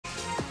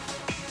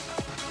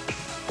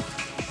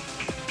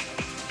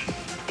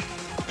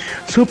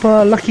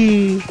Super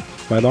lucky!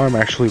 My alarm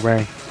actually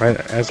rang right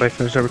as I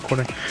finished that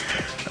recording.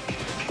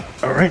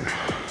 Alright.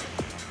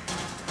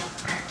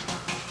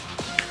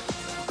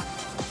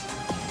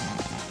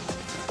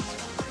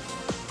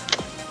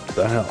 What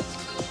the hell?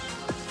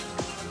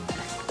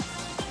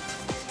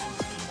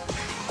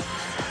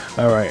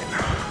 Alright.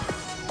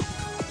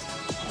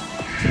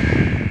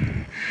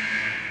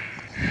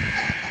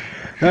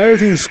 Now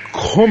everything's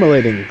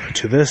culminating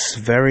to this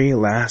very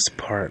last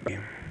part.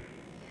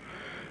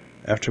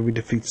 After we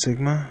defeat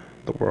Sigma,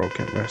 the world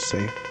can rest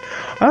safe.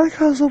 I like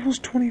how this level's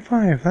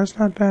 25. That's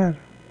not bad.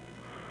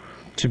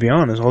 To be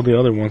honest, all the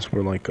other ones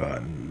were like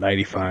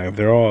 95.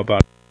 They're all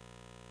about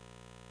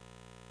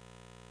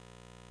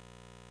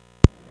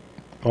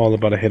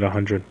to hit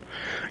 100.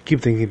 I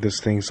keep thinking this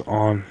thing's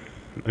on.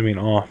 I mean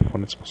off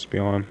when it's supposed to be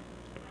on.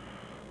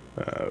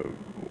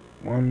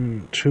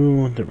 1,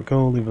 2. There we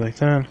go. Leave it like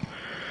that.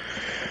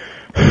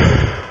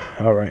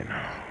 All right.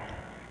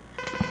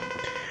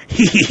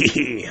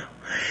 Hehehe.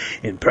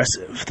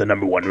 Impressive, the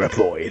 #1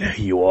 Reploid.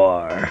 You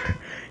are.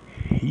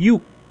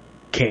 You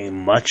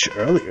came much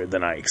earlier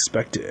than I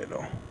expected.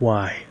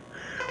 Why?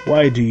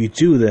 Why do you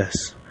do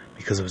this?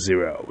 Because of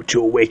Zero.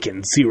 To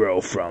awaken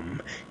Zero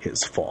from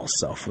his false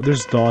self. Well,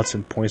 there's dots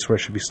and points where I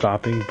should be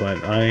stopping,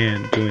 but I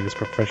am doing this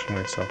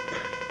professionally, so.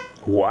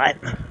 What?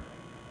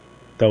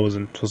 That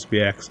wasn't supposed to be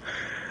X.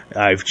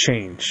 I've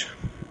changed.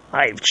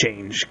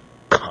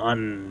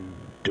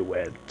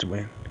 Conduit.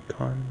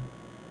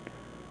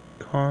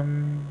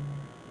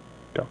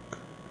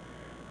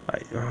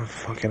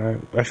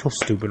 I feel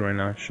stupid right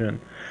now. Shit.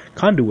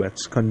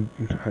 Conduits.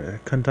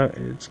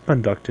 It's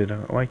conducted.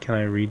 Why can't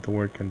I read the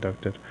word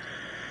conducted?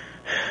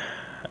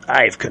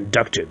 I've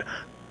conducted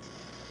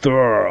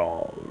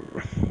thorough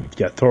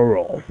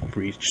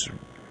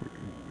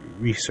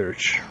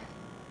research.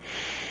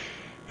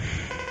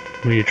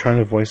 When you're trying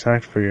to voice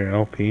act for your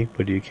LP,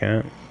 but you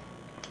can't.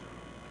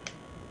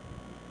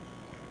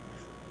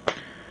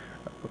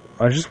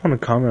 I just want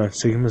to comment on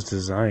Sigma's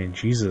design.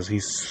 Jesus,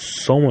 he's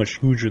so much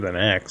huger than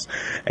X.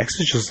 X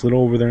is just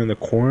little over there in the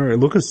corner.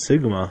 Look at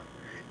Sigma.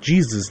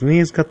 Jesus, and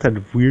he's got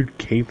that weird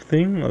cape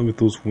thing with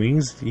those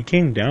wings. He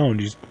came down.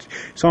 You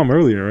saw him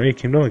earlier, right? He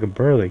came down like a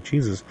bird. Like,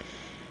 Jesus.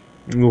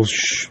 And those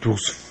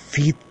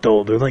feet,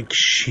 though, they're like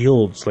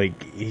shields.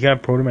 Like, he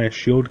got Protoman's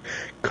shield,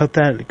 cut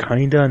that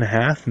kinda in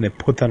half, and then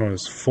put that on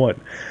his foot.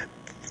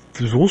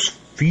 Those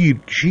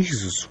feet,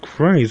 Jesus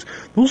Christ.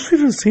 Those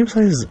feet are the same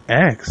size as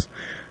X.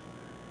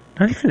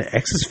 Not even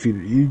X's feet.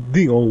 You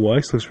think, oh, well,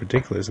 X looks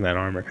ridiculous in that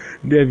armor.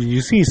 Have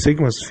you seen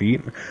Sigma's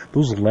feet?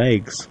 Those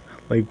legs.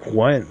 Like,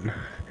 what?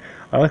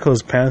 I like how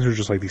his pants are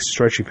just like these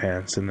stretchy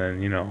pants, and then,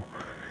 you know,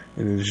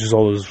 and there's just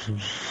all this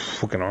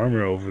fucking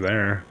armor over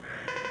there.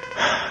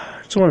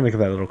 Just want to make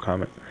that little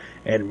comment.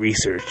 And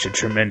research a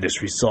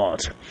tremendous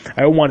result.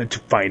 I wanted to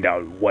find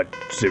out what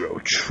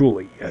Zero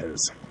truly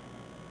is.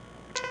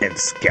 And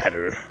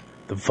scatter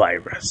the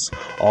virus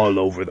all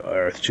over the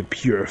earth to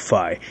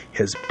purify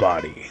his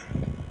body.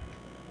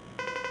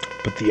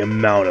 But the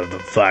amount of the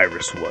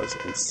virus was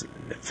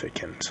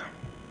insignificant.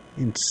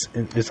 It's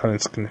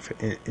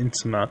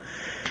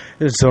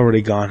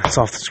already gone. It's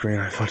off the screen.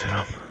 I fucked it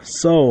up.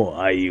 So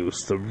I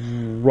used the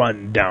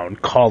rundown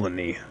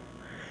colony,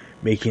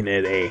 making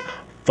it a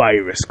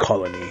virus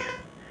colony,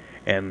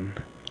 and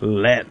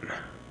let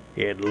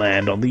it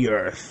land on the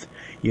Earth.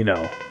 You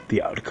know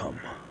the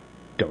outcome,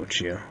 don't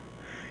you?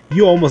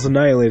 You almost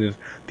annihilated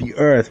the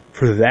Earth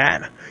for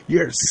that.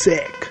 You're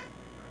sick.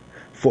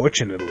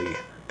 Fortunately,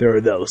 there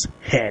are those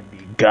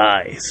handy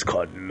guys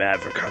called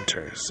Maverick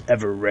Hunters,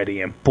 ever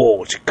ready and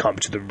bold to come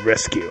to the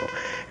rescue,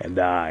 and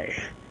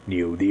I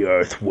knew the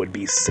Earth would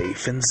be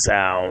safe and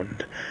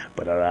sound,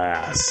 but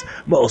alas,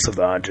 most of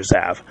the hunters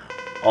have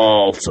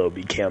also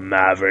become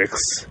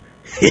Mavericks.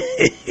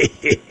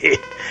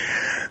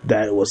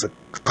 That was a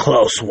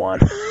close one.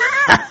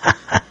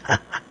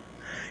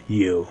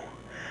 You.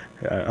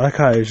 I like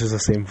how it's just the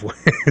same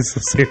voice. It's the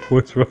same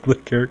voice for all the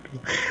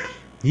characters.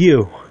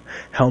 You.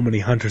 How many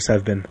hunters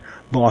have been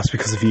lost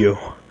because of you?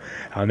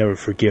 I'll never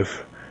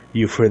forgive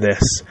you for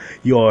this.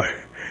 You're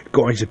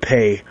going to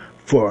pay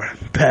for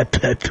I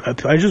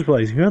just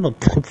realized you have the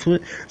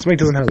this mic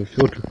doesn't have a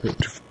filter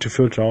to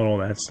filter out all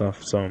that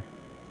stuff. So,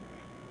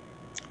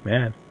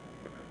 man,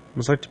 it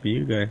must like to be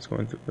you guys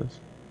going through this.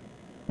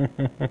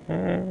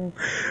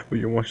 But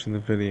you're watching the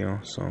video,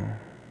 so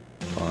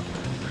fuck.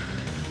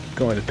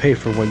 Going to pay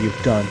for what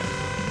you've done.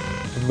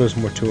 There's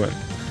more to it.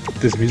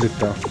 This music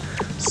though.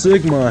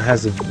 Sigma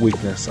has a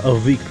weakness.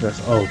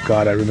 Oh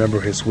god, I remember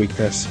his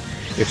weakness.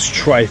 It's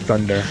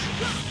Tri-Thunder.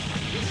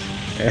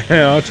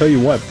 And I'll tell you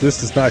what, this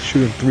does not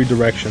shoot in 3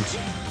 directions.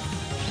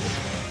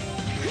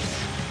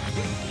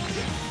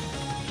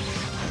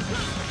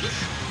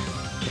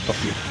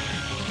 Fuck you.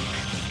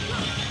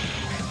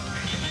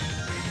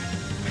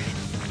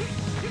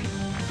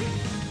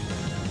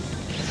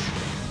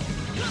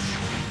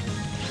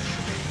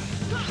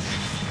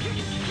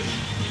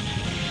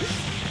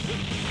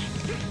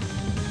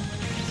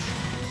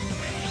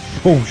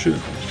 Oh shit.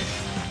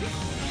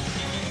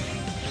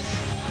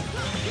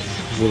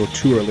 It's a little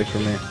too early for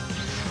me.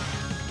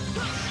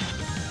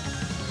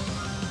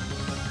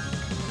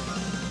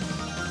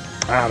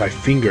 Ah, my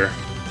finger.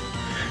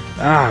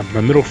 Ah,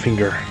 my middle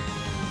finger.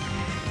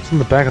 It's on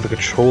the back of the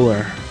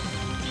controller.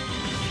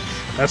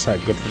 That's not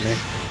good for me.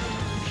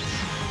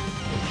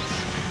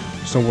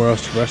 There's nowhere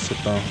else to rest it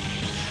though.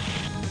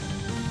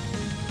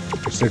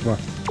 Sigma.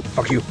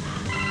 Fuck you.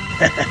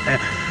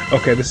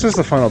 Okay, this is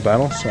the final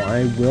battle, so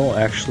I will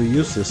actually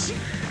use this.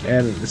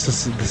 And this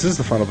is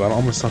the final battle.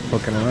 I'm gonna stop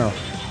fucking around.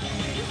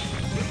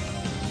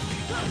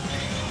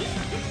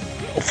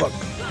 Oh fuck.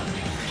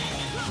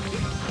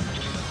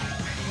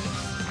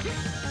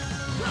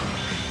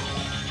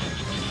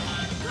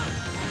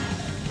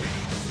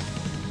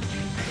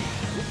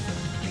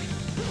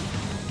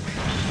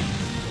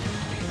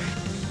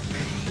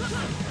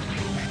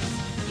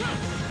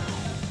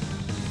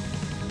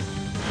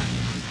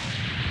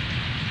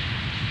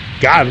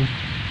 Got him.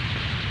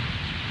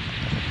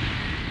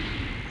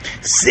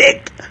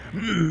 Sick.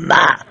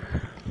 Ma.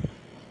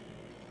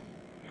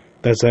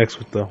 That's X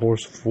with the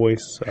hoarse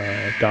voice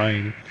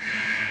dying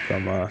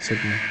from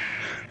Sigma.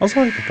 I also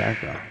like the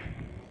background.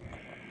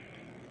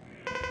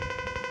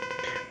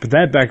 But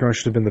that background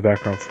should have been the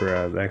background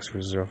for the X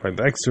vs. Zero fight.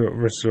 The X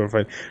vs. Zero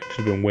fight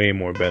should have been way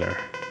more better.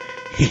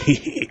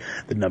 The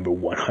number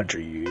 100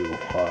 you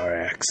are,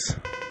 X.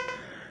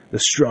 The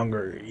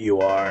stronger you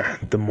are,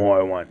 the more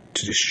I want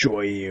to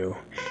destroy you.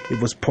 It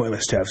was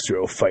pointless to have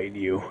Zero fight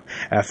you.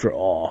 After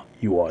all,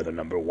 you are the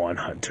number 1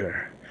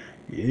 hunter.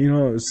 You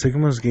know,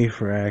 Sigma's gay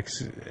for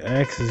X,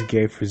 X is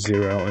gay for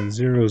Zero, and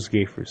Zero is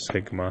gay for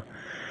Sigma.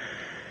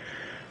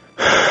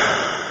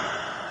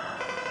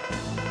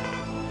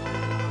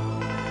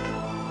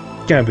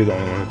 Can't be the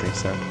only one who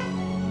thinks that.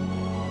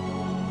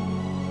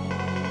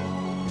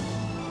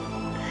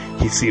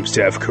 He seems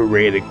to have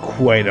created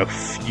quite a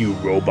few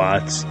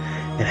robots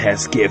and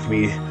has given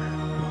me...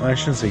 Well, I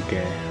shouldn't say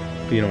gay,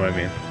 but you know what I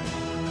mean.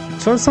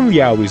 So some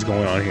yaois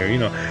going on here, you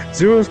know.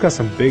 Zero's got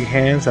some big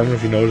hands. I don't know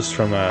if you noticed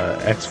from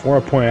X4.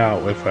 I'll point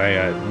out if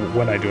I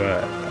when I do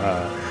a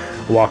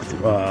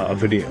walkthrough, a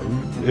video.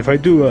 If I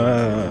do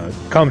a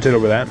commentate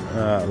over that,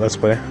 let's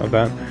play of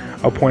that,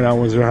 I'll point out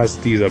when Zero has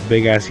these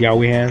big ass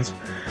yaoi hands.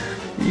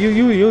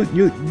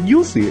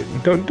 You'll see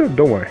it. Don't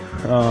worry.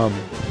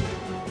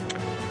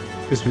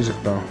 This music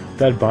though,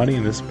 that body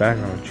in this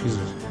background,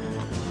 Jesus.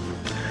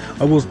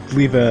 I will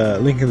leave a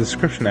link in the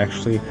description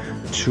actually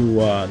to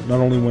not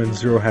only when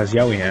Zero has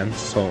yaoi hands,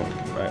 so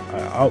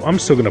I'm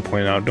still gonna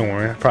point it out. Don't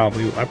worry. I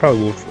probably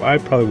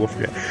will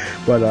forget.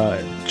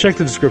 But check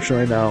the description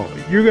right now.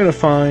 You're gonna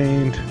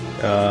find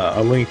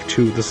a link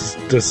to this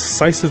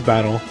decisive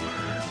battle,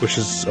 which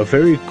is a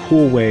very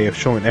cool way of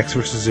showing X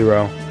versus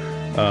Zero.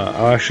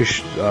 I'll actually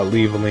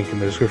leave a link in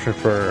the description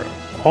for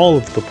all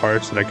of the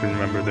parts that I can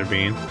remember there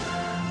being.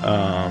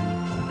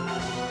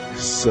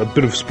 It's a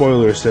bit of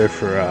spoilers there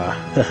for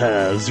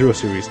Zero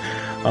series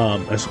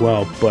as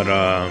well, but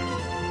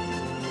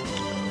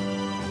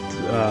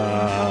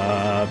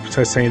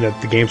besides saying that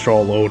the games are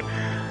all load,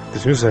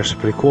 this music is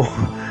actually pretty cool.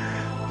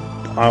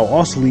 I'll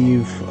also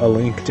leave a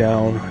link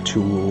down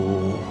to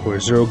where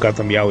Zero got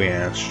the yaoi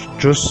hands.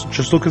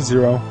 Just look at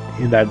Zero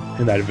in that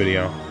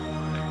video.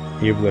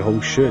 You'll be like, oh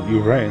shit,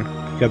 you're right.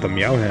 You got the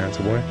meow hands,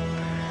 boy.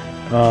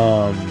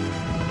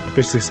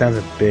 Basically sounds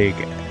as big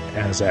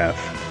as F.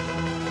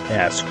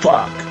 As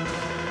fuck.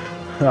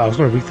 Oh, I was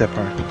gonna read that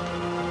part.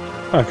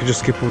 Oh, I could just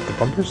skip it with the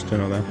bumpers? Didn't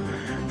know that.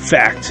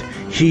 Fact,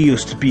 he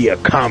used to be a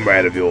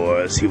comrade of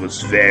yours. He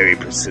was very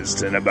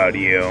persistent about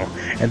you,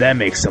 and that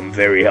makes him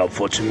very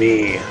helpful to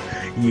me.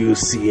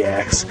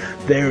 UCX,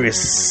 there is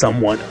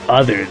someone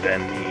other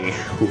than me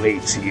who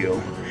hates you.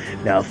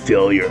 Now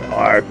feel your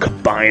our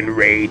combined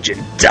rage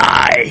and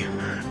die,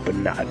 but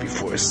not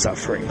before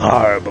suffering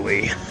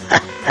horribly.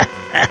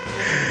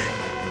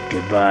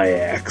 Goodbye,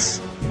 X.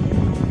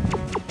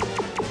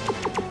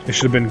 It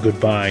should have been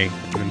goodbye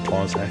and then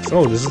pause X.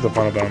 Oh, this is the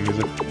final battle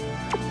music.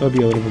 That'll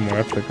be a little bit more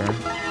epic, right?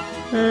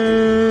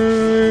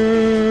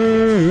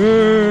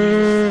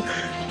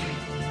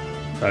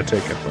 I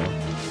take it though.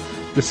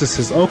 This is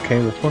his. Okay,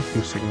 well, fuck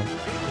you, Sigma.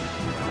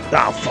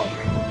 Ah, fuck.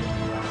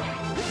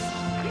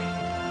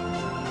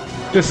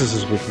 This is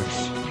his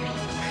weakness.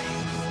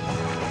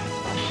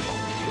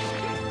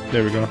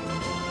 There we go.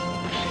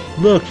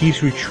 Look,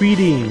 he's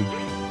retreating.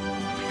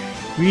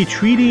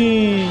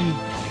 Retreating.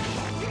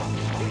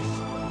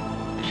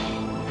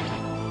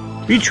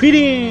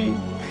 Retreating.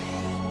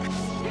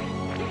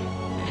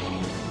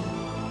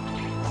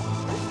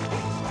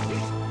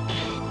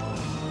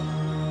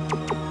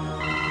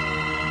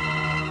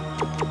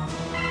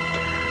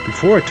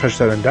 Before I touch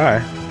that and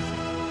die.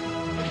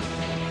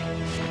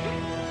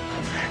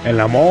 And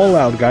I'm all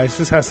out, guys.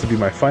 This has to be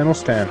my final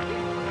stand.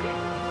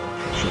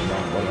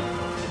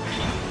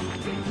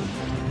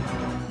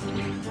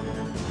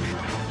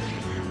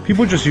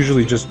 People just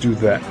usually just do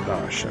that.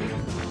 Oh, shit.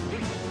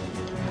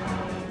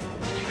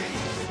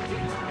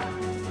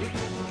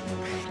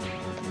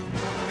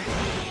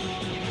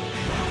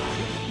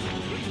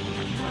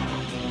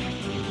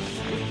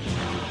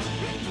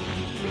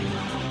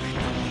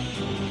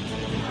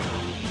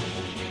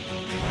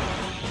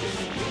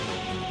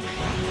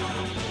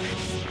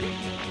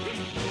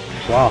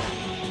 Wow.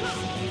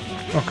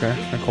 Okay,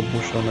 I call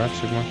bullshit on that,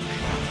 Sigma.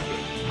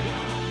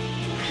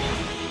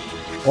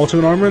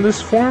 Ultimate armor in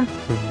this form?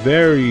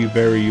 Very,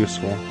 very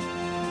useful.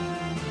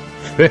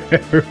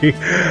 Very,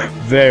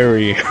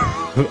 very.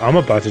 I'm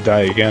about to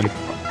die again.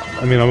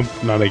 I mean, I'm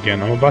not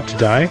again. I'm about to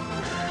die.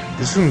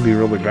 This is gonna be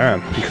really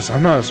bad because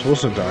I'm not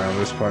supposed to die on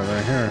this part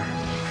right here.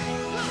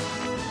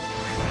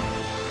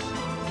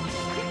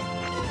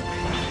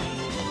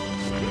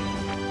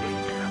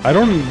 I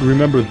don't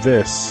remember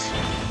this,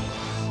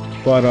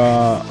 but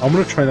I'm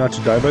gonna try not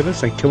to die by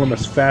this and kill him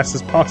as fast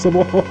as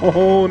possible.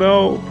 Oh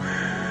no!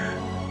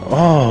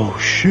 Oh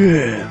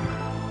shit!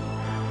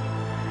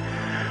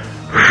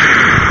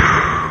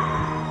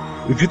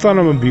 If you thought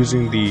I'm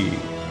abusing the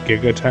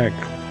Giga attack,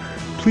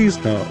 please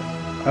know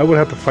I would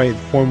have to fight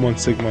Form 1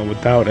 Sigma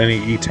without any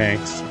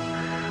E-tanks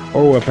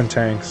or weapon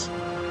tanks.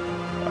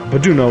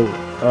 But do know,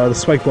 the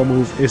spike ball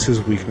move is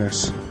his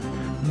weakness.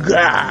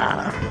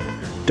 Gah!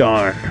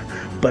 Darn,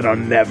 but I'll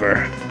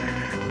never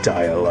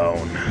die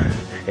alone.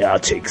 I'll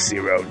take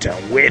Zero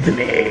down with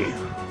me.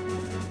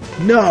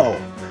 No!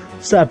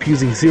 Stop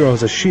using Zero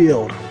as a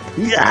shield.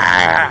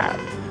 Yeah!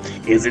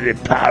 Isn't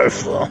it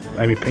powerful?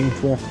 I mean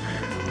painful?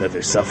 Let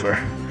it suffer.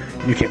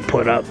 You can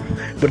put up,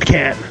 but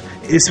can't.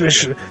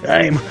 Especially,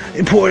 I'm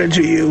important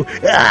to you.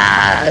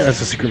 Ah!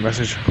 That's a secret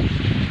message.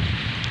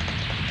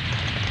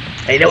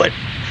 I know it.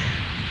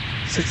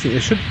 16. It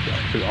should.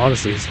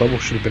 Honestly, his level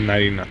should have been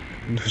 99.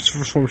 His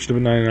first form should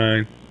have been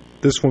 99.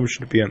 This form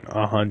should be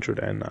 100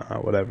 and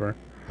whatever.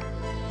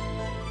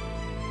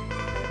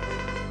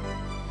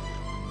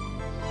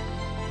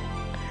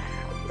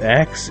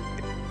 X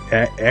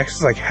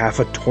is like half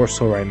a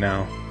torso right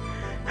now.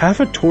 Half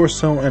a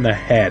torso and a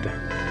head.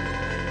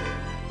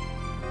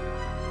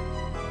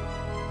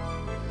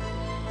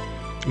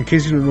 In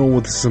case you don't know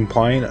what this is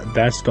implying,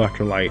 that's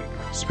Dr. Light,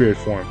 spirit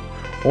form.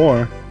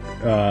 Or,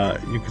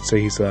 you could say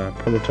he's a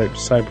prototype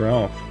cyber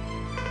elf.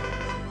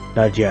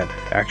 Not yet.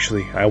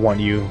 Actually, I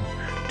want you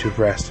to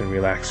rest and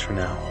relax for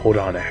now. Hold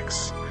on,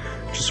 X.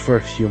 Just for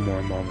a few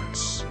more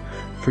moments.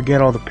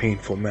 Forget all the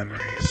painful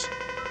memories.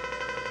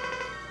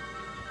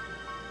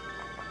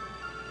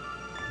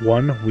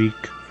 1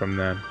 week from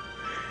then.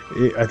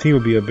 I think it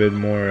would be a bit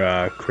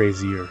more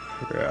crazier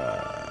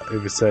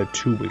if it said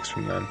 2 weeks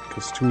from then,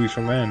 because 2 weeks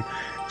from then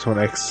is when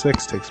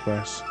X6 takes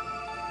place.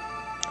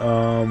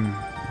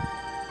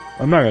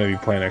 I'm not going to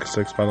be playing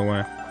X6, by the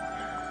way.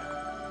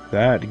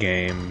 That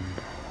game,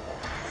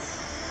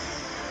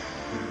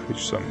 it's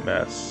just a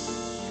mess.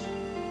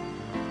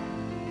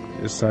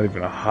 It's not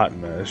even a hot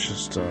mess, it's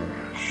just a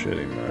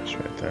shitty mess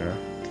right there.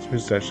 This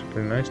music's actually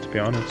pretty nice, to be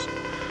honest.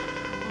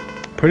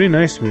 Pretty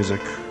nice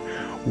music.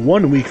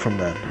 1 week from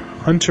then,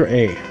 Hunter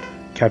A,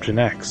 Captain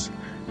X.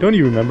 Don't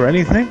you remember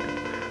anything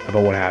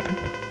about what happened?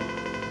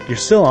 You're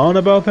still on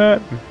about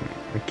that?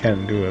 I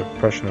can't do an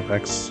impression of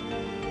X.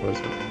 What is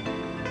it?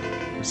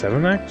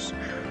 7X?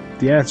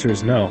 The answer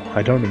is no,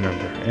 I don't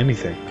remember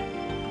anything.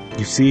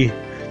 You see,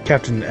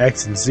 Captain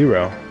X and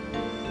Zero,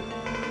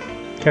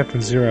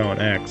 Captain Zero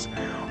and X,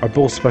 are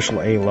both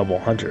special A level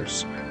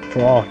hunters,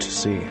 for all to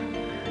see.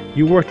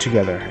 You work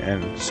together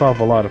and solve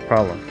a lot of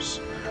problems.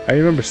 I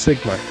remember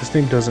Sigma, his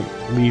name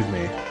doesn't leave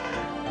me,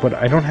 but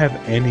I don't have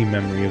any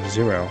memory of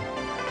Zero.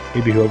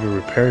 Maybe whoever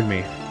repaired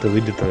me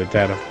deleted the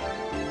data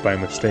by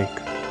mistake.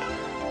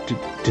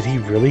 Did he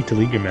really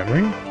delete your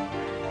memory?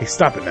 Hey,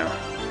 stop it now.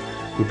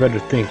 We better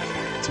think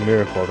it's a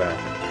miracle that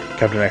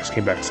Captain X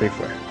came back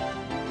safely.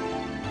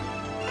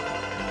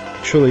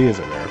 It truly is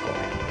a miracle.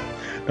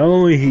 Not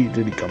only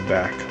did he come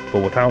back,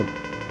 but without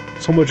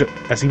so much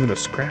as even a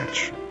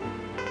scratch.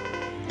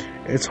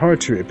 It's hard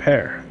to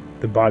repair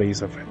the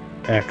bodies of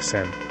X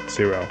and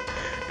Zero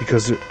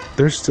because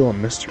they're still a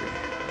mystery.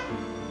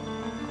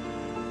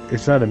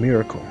 It's not a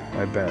miracle,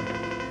 I bet.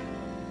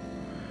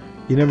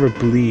 You never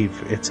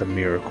believe it's a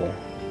miracle.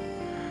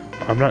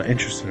 I'm not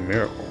interested in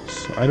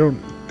miracles. I don't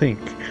think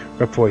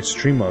Reploids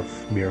dream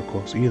of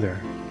miracles either.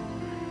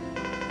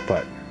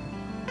 But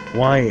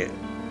why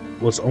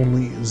was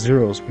only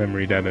Zero's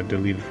memory data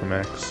deleted from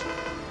X?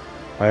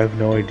 I have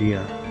no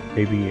idea.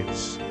 Maybe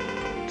it's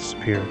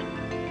disappeared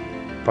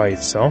by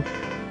itself?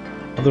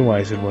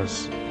 Otherwise it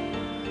was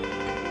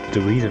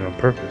deleted on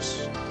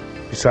purpose.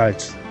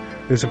 Besides,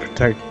 there's a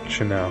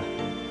protection now.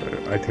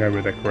 I think I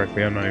read that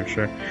correctly, I'm not even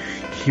sure.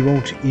 He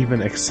won't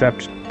even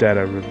accept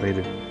data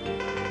related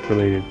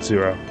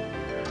Zero.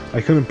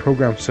 I couldn't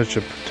program such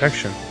a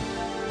protection.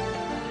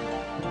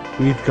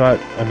 We've got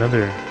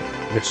another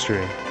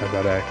mystery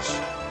about X.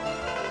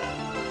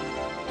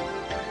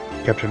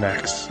 Captain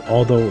X,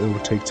 although it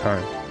would take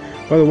time.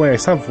 By the way, I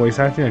stopped voice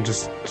acting and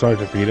just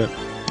started to read it.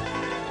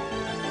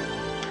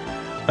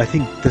 I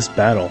think this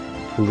battle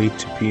will lead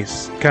to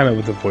peace. Kind of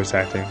with the voice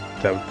acting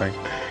type of thing.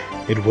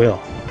 It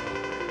will.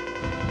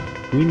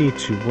 We need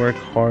to work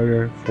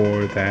harder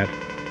for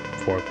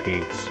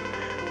peace.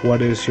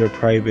 What is your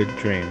private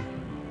dream?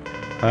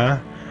 Huh?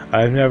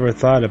 I've never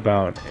thought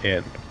about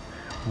it.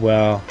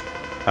 Well,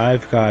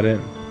 I've got it.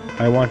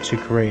 I want to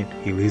create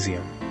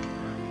Elysium.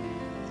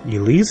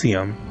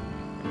 Elysium?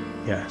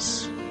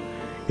 Yes.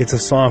 It's a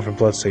song from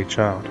Bloodstained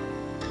Child.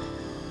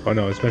 Oh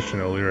no, it's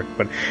mentioned in a lyric,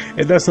 but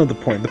that's not the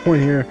point. The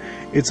point here,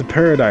 it's a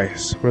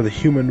paradise where the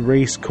human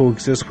race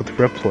coexists with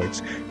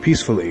Reploids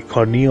peacefully,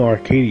 called Neo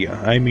Arcadia.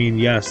 I mean,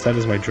 yes, that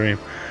is my dream.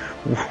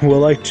 I'd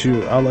like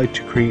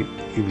to create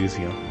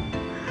Elysium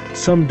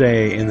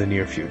someday in the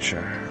near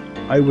future.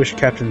 I wish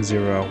Captain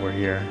Zero were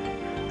here.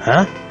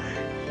 Huh?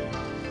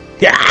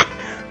 Yeah!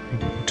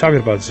 Talking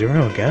about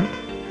Zero again?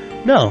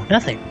 No,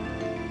 nothing.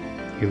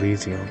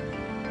 Elysium.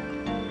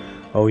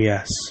 Oh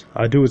yes,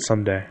 I'll do it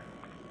someday.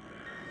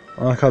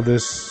 I like how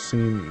this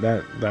scene,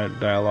 that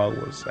dialogue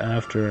was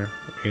after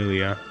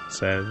Aelia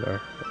said,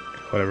 or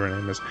whatever her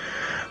name is,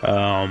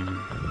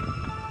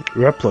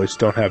 Reploids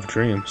don't have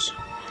dreams.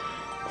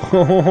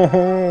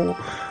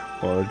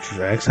 Well,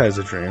 Jax has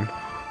a dream.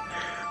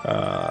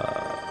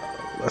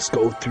 Let's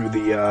go through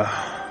the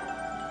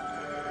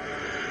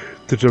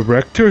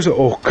directors.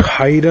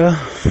 Okaida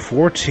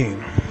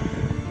 14.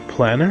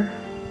 Planner?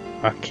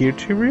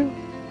 Akiriru?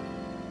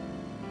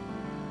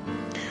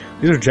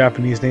 These are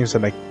Japanese names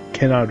that I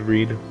cannot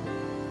read.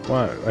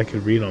 Well, I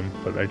could read them,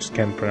 but I just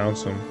can't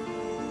pronounce them.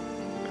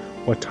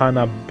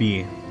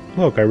 Watanabe.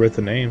 Look, I read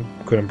the name.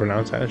 Couldn't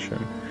pronounce that shit.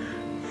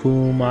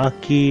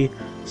 Fumaki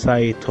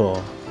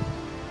Saito.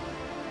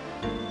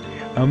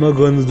 I'm not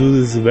going to do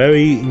this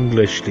very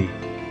Englishly.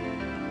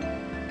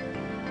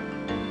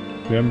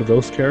 Remember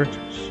those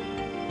characters?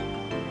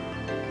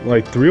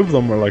 Like, 3 of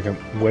them are like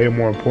way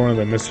more important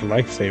than Mr.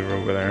 Lifesaver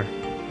over there.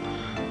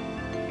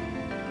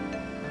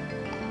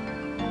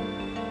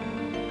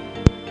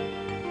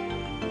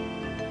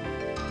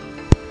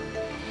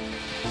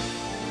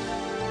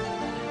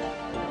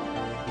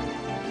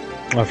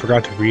 I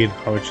forgot to read.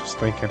 I was just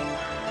thinking.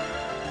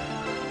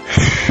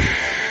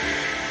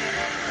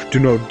 Do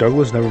you know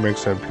Douglas never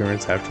makes an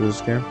appearance after this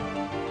game?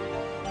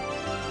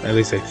 At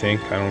least I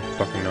think. I don't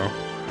fucking know.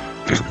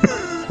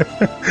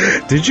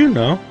 Did you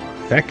know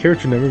that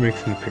character never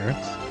makes an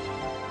appearance?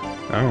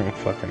 I don't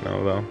fucking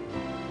know though.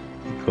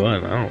 He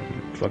could. I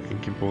don't fucking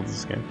keep up with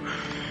this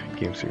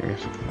game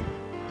series.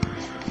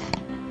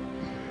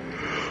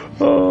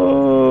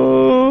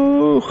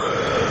 Oh,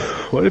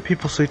 what did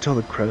people say till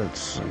the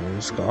credits? I mean,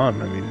 it's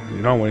gone. I mean,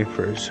 you're not waiting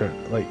for a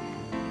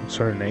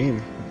certain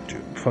name to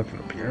fucking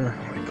appear.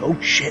 Like, oh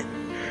shit!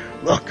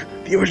 Look,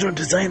 the original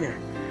designer,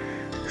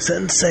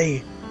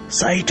 Sensei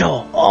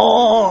Saito.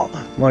 Oh,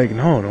 like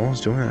no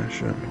one's doing that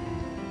shit.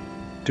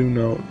 Do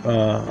note,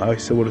 I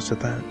still would have said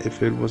that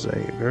if it was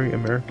a very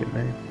American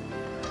name.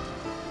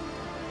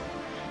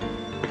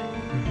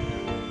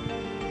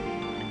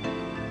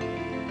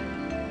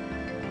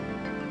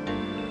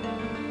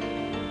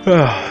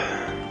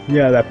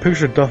 Yeah, that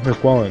picture of Duff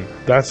McWellen,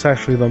 that's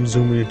actually them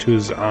zooming into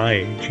his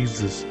eye.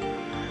 Jesus.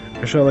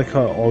 Actually, I like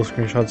how all the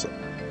screenshots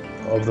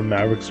of the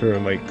Mavericks are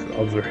like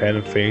of their head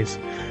and face,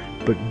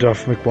 but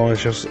Duff McWellen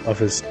is just of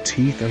his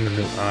teeth and then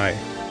his eye.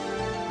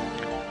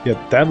 Yeah,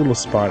 that little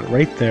spot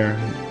right there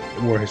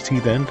where his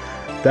teeth end,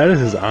 that is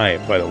his eye,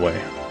 by the way.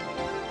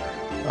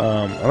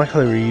 I like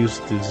how they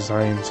reused the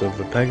designs of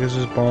the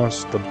Pegasus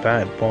boss, the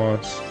Bat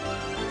boss,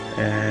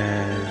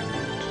 and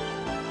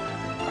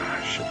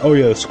oh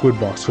yeah, the Squid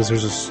boss, because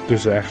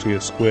there's actually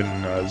a Squid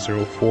in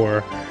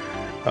 04.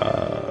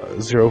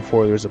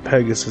 04 there's a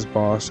Pegasus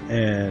boss,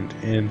 and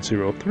in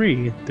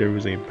 03 there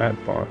was a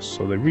Bat boss,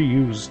 so they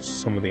reused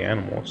some of the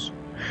animals,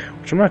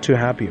 which I'm not too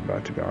happy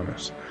about, to be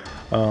honest.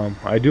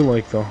 I do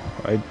like though,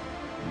 I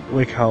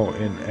like how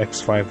in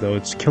X5 though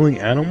it's killing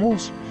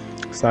animals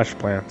 /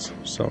 plants,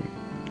 so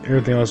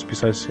everything else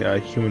besides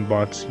human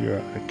bots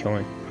you're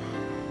killing.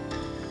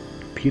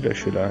 PETA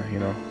should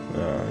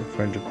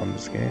infringe upon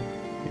this game.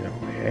 You know,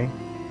 hey.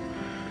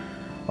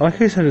 I like how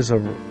he said it's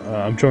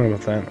I'm joking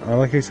about that. I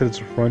like how he said it's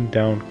a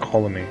rundown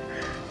colony.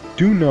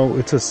 Do know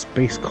it's a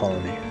space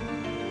colony.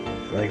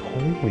 Like,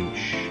 holy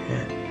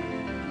shit.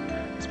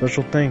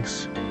 Special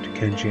thanks to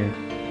Kenji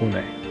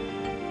Hune.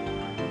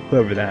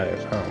 Whoever that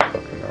is, I don't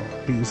fucking know.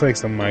 He's like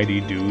some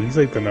mighty dude. He's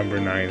like the number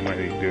 9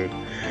 mighty dude.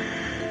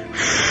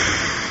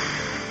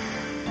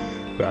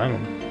 But I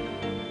don't know.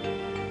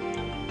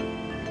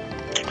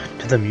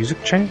 Did the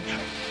music change?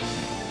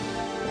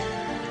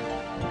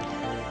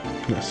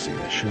 Let's see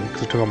that shit,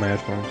 because I took all my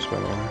headphones, by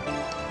the way.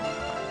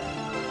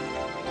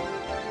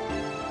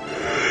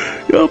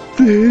 Yup,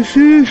 this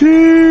is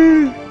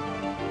it!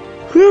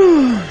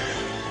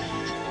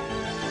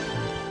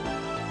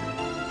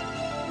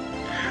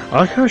 I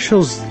like how it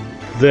shows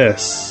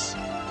this.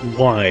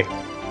 Why?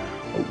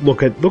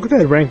 Look at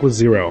that rank with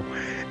 0.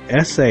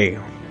 SA.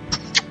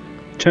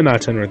 10 out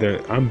of 10 right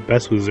there. I'm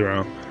best with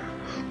 0.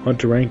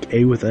 Hunter rank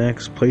A with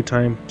X.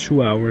 Playtime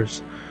 2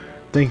 hours.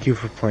 Thank you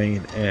for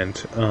playing,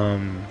 and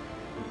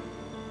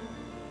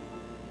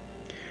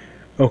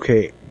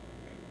okay,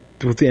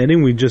 with the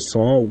ending we just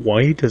saw,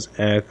 why does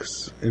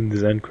X in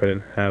this end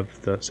credit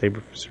have the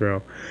saber for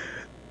 0?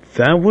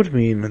 That would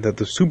mean that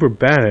the super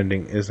bad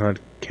ending is not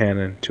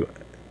canon to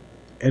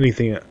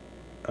anything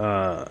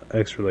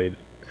X related.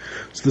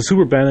 So the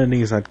super bad ending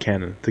is not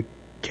canon. The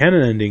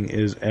canon ending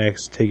is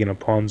X taking a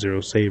Pawn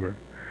 0 saber.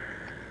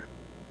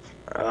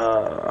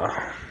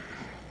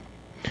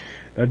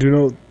 Now, do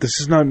know this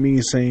is not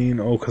me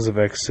saying, oh, because of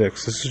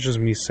X6. This is just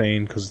me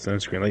saying because it's on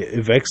screen. Like,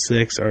 if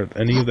X6 or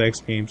any of the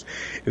X games,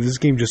 if this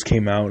game just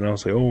came out and I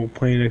was like, oh,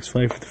 playing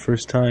X5 for the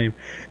first time,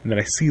 and then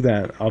I see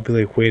that, I'll be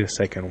like, wait a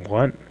second,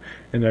 what?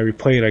 And I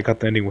replay it, I got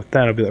the ending with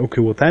that. I'll be like,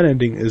 okay, well, that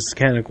ending is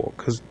canonical.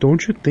 Because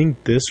don't you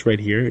think this right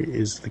here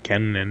is the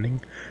canon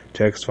ending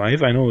to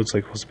X5? I know it's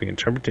like supposed to be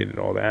interpreted and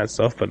all that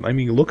stuff, but I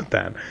mean, look at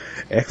that.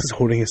 X is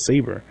holding his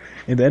saber.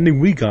 And the ending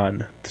we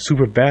got, the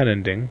super bad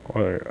ending,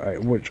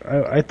 which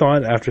I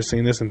thought after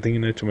saying this and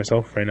thinking it to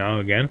myself right now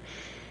again,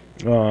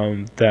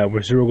 that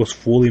where Zero goes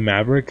fully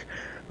Maverick,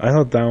 I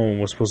thought that one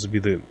was supposed to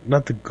be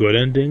not the good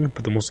ending,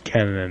 but the most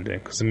canon ending,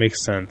 because it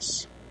makes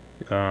sense.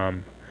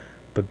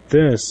 But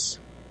this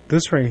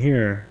right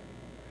here,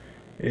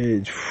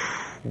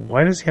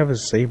 why does he have a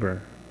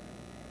saber?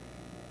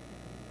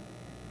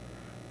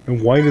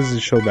 And why does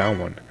it show that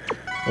one?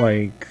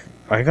 Like,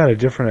 I got a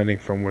different ending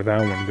from where that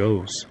one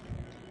goes.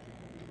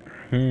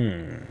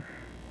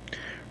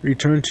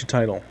 Return to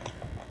title.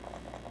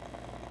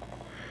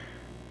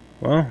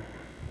 Well,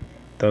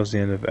 that was the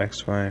end of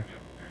X5.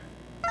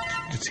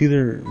 It's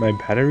either my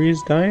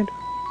batteries died?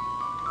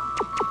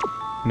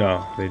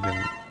 No, they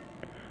didn't.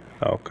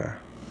 Okay.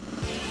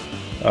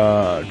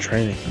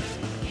 Training.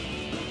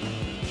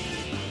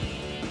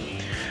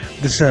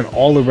 This is an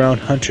all-around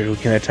hunter who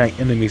can attack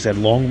enemies at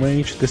long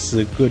range. This is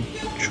a good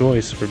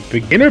choice for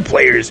beginner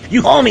players.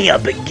 You call me a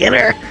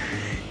beginner?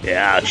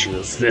 Yeah, I'll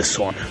choose this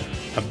one.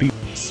 A B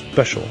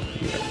special.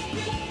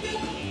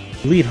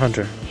 Lead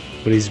hunter,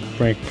 but he's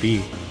rank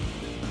B.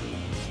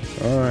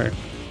 Alright.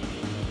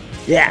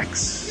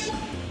 Yax.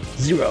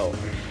 0.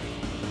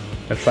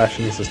 That flash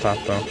needs to stop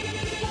though.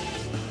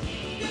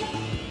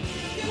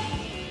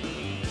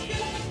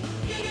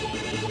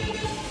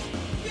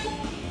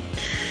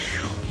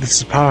 This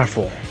is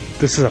powerful.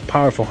 This is a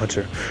powerful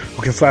hunter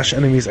who can flash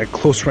enemies at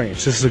close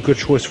range. This is a good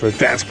choice for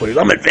advanced players.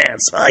 I'm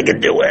advanced. I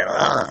can do it.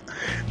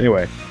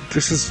 Anyway,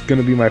 this is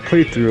going to be my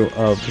playthrough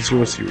of the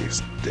Zero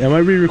series. Am I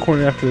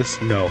re-recording after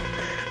this? No.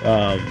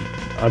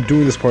 I'm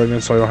doing this part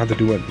then so I don't have to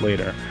do it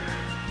later.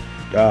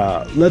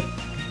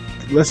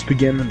 Let's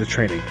begin the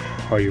training.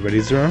 Are you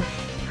ready, Zero?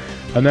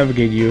 I'll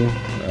navigate you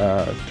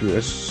through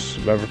this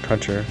Maverick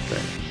Hunter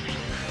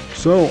thing.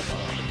 So,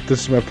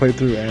 this is my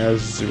playthrough as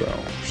Zero.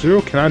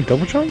 Zero cannot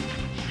double jump?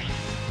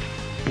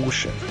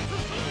 Bullshit.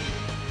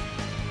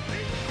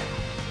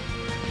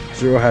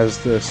 Zero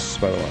has this,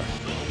 by the way.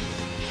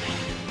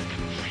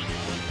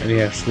 And he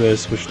has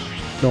this, which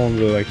no one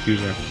really likes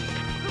using.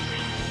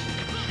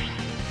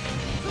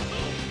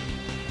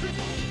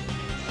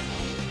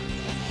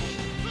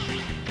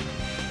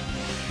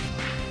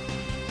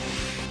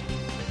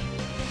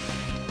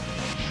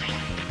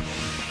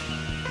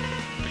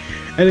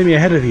 Enemy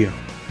ahead of you.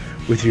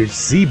 With your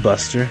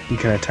Z-Buster, you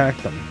can attack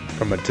them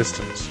from a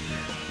distance,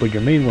 but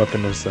your main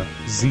weapon is the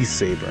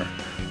Z-Saber.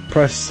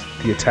 Press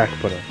the attack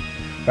button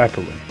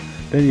rapidly.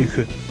 Then you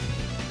could...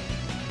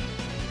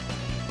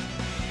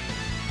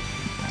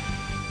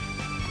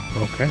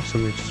 Okay,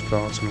 somebody just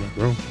fell outside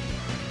my room.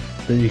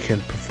 Then you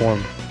can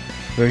perform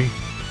very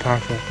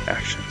powerful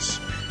actions.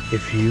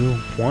 If you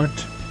want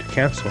to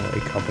cancel a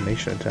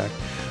combination attack,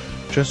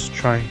 just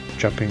try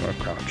jumping or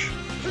crouch.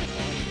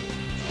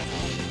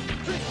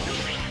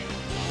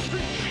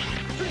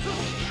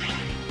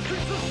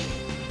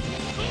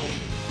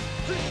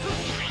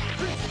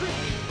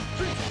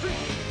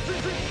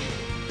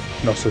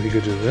 No, so he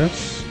could do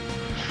this.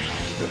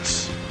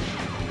 This.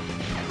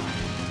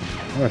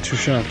 Oh, 2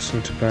 shots,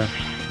 not too bad.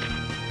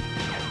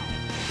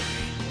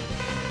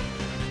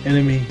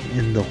 Enemy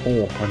in the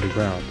hole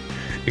underground.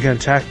 You can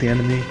attack the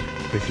enemy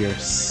with your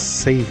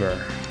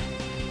saber.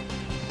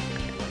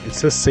 It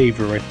says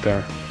saber right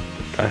there.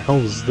 What the hell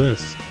is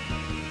this?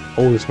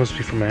 Oh, this must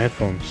be from my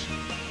headphones.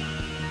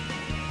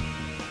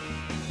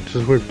 This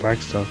is weird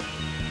black stuff.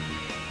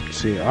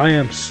 See, I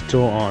am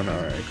still on.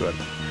 Alright, good.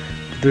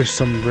 There's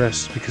some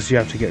risk because you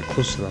have to get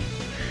close to them.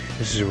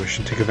 This is where you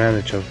should take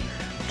advantage of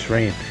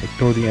terrain.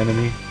 Ignore the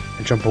enemy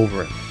and jump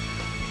over it.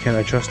 You can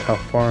adjust how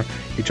far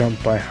you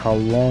jump by how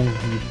long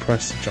you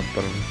press the jump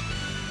button.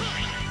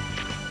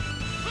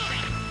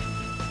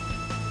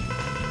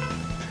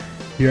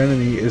 Your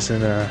enemy is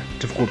in a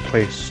difficult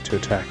place to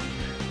attack,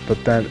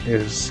 but that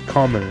is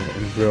common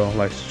in real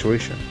life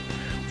situation.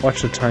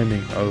 Watch the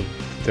timing of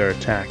their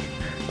attack.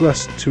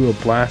 Blast to a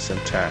blast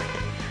attack.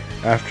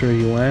 After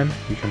you land,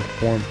 you can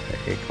perform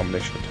a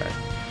combination attack.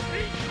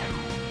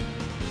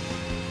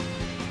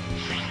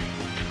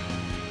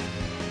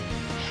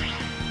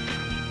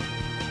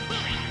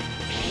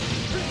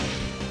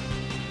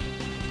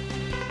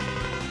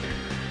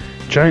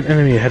 Giant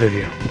enemy ahead of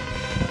you.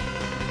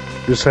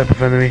 This type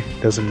of enemy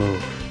doesn't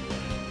move.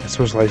 It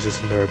specializes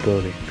in their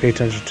ability. Pay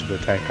attention to the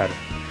attack pattern.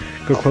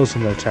 Go close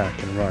on the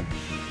attack and run.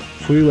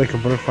 Flee like a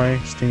butterfly,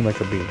 sting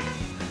like a bee.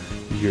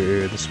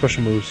 The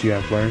special moves you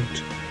have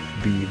learned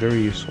will be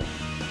very useful.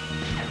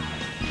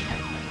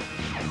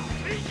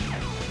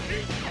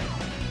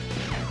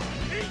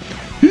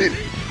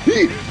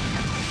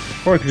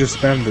 Or I could just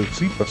spam the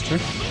Z-Buster.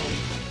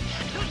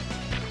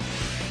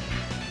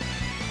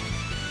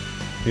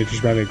 You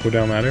just gotta go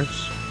down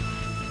ladders.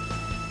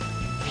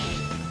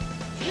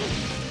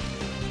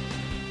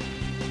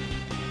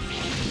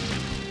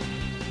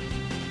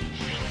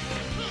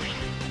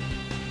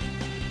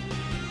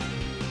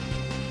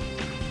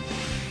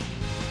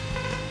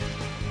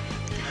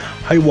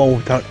 Height wall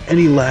without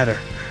any ladder.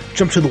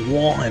 Jump to the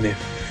wall, and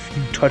if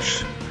you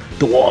touch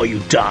the wall, you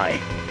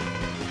die.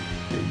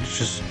 You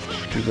just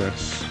do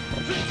this.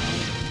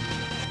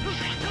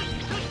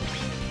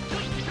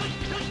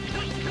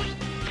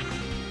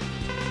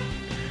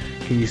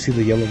 Can you see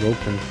the yellow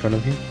rope in front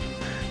of you?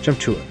 Jump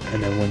to it,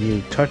 and then when you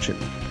touch it,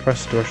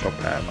 press the directional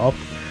pad up.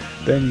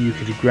 Then you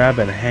can grab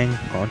and hang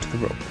onto the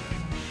rope.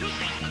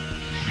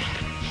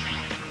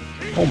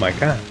 Oh my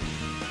god.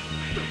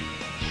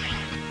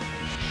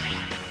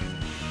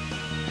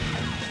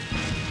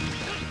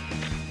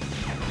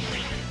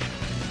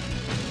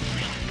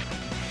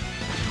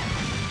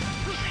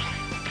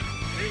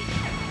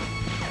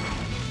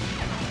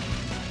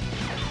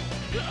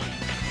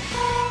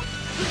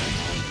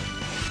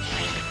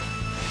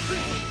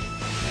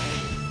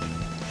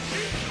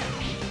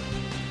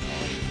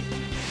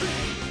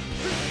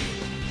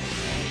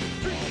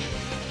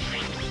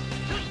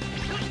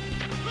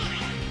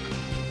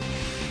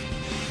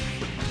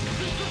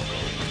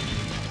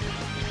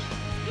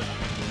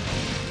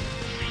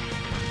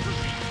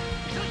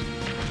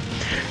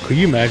 Could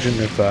you imagine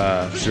if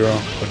Zero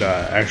would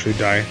actually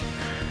die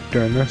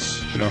during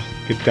this? You know,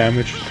 get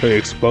damaged until he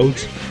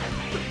explodes?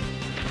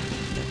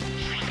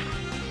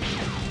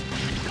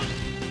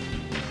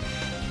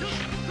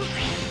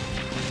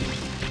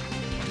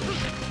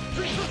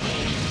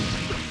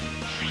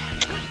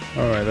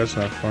 Alright, that's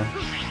not fun.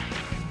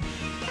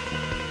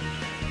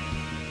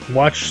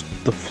 Watch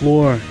the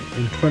floor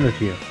in front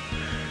of you.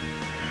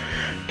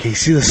 Can you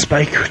see the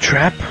spike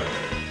trap?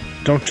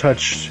 Don't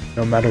touch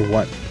no matter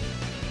what,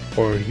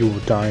 or you will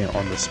die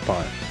on the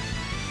spot.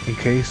 In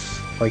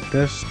case like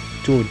this,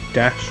 do a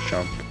dash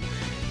jump.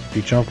 If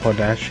you jump while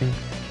dashing,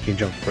 you can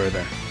jump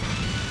further.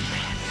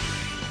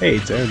 Hey,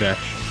 it's air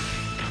dash.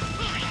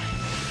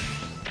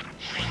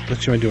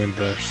 Let's try doing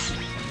this.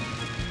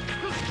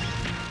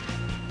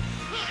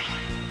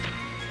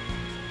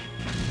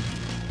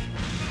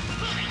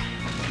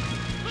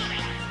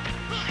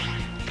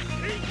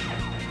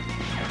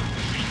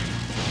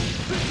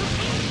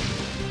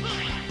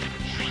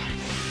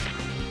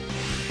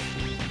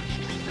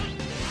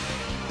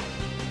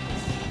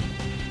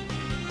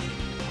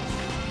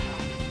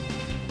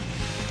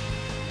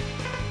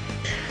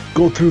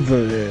 Go through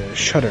the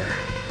shutter.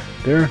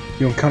 There,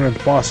 you encounter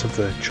the boss of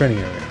the training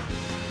area.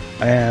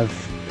 I have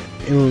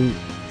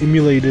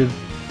emulated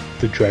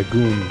the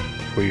Dragoon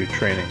for your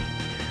training.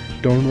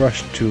 Don't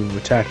rush to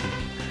attack him.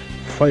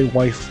 Fight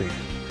wisely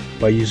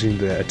by using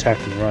the attack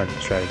and run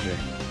strategy.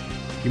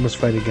 You must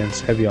fight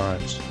against heavy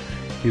odds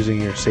using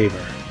your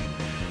saber,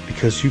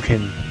 because you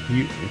can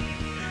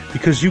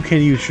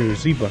use your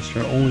Z-Buster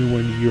only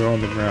when you're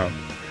on the ground.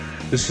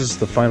 This is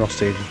the final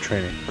stage of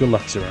training. Good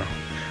luck, Zero.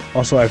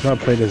 Also, I've not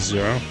played as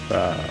Zero.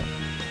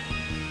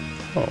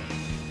 Oh,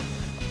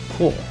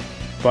 cool.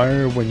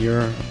 Fire when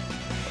you're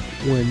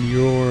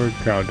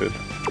grounded.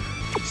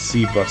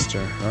 Z-Buster.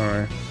 All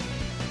right.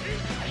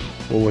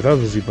 Well, without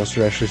the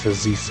Z-Buster, it actually says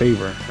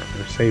Z-Saber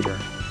or Saber.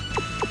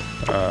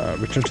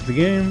 Return to the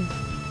game.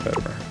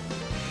 Whatever.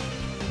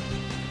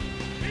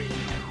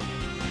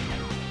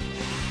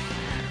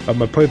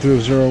 My playthrough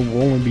of Zero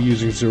will only be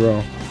using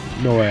Zero,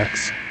 no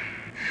X,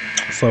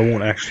 so I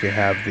won't actually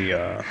have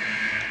the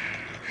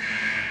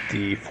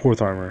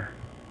fourth armor.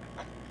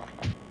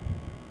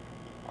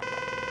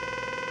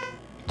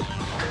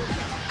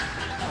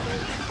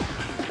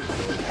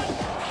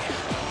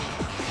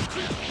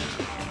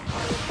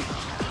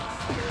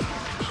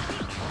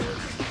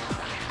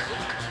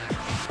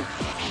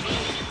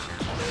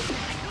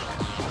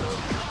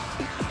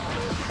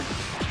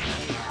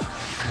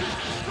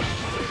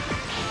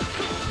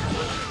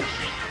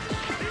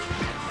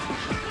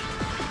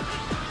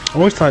 I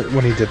always thought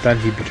when he did that,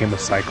 he became a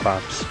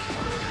Cyclops.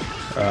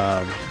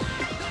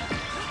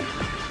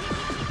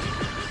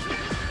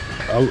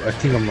 Oh, I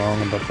think I'm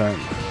wrong about that.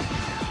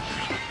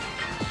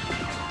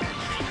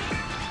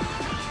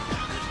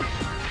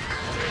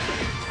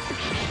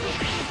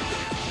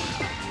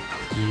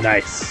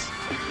 Nice.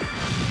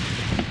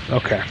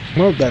 Okay,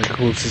 well, that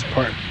concludes this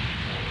part.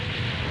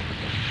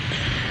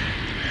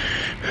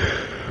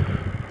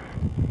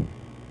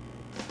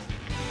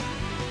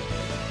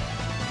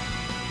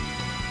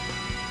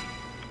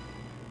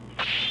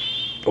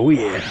 Oh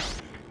yeah.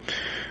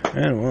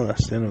 And well,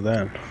 that's the end of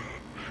that.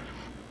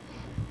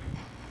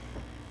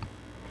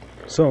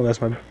 So that's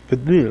been my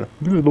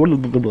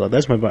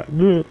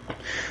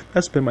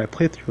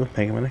playthrough of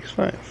MegaMan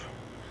X5.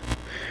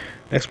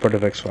 Next part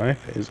of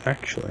X5 is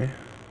actually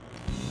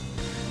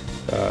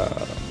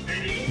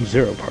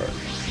Zero part.